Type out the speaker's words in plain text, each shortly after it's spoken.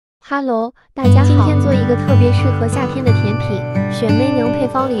Hello， 大家好。今天做一个特别适合夏天的甜品——雪媚娘。配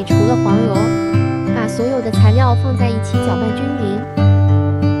方里除了黄油，把所有的材料放在一起搅拌均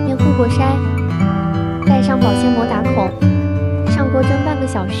匀。面糊过筛，盖上保鲜膜打孔，上锅蒸半个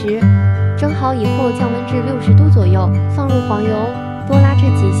小时。蒸好以后降温至60度左右，放入黄油，多拉扯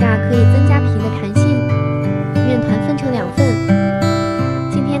几下可以增加皮的弹性。面团分成2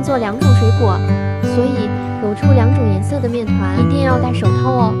份。今天做2种水果，所以揉出2种颜色的面团一定要戴手套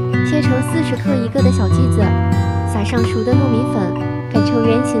哦。切成40克一个的小剂子，撒上熟的糯米粉，擀成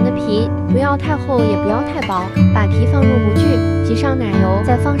圆形的皮，不要太厚也不要太薄。把皮放入模具，挤上奶油，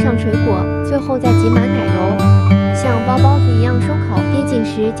再放上水果，最后再挤满奶油，像包包子一样收口。捏紧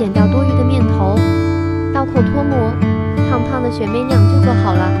时剪掉多余的面头，刀口脱模，胖胖的雪媚娘就做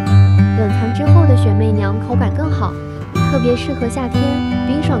好了。冷藏之后的雪媚娘口感更好，特别适合夏天，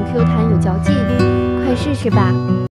冰爽 Q 弹有嚼劲，快试试吧。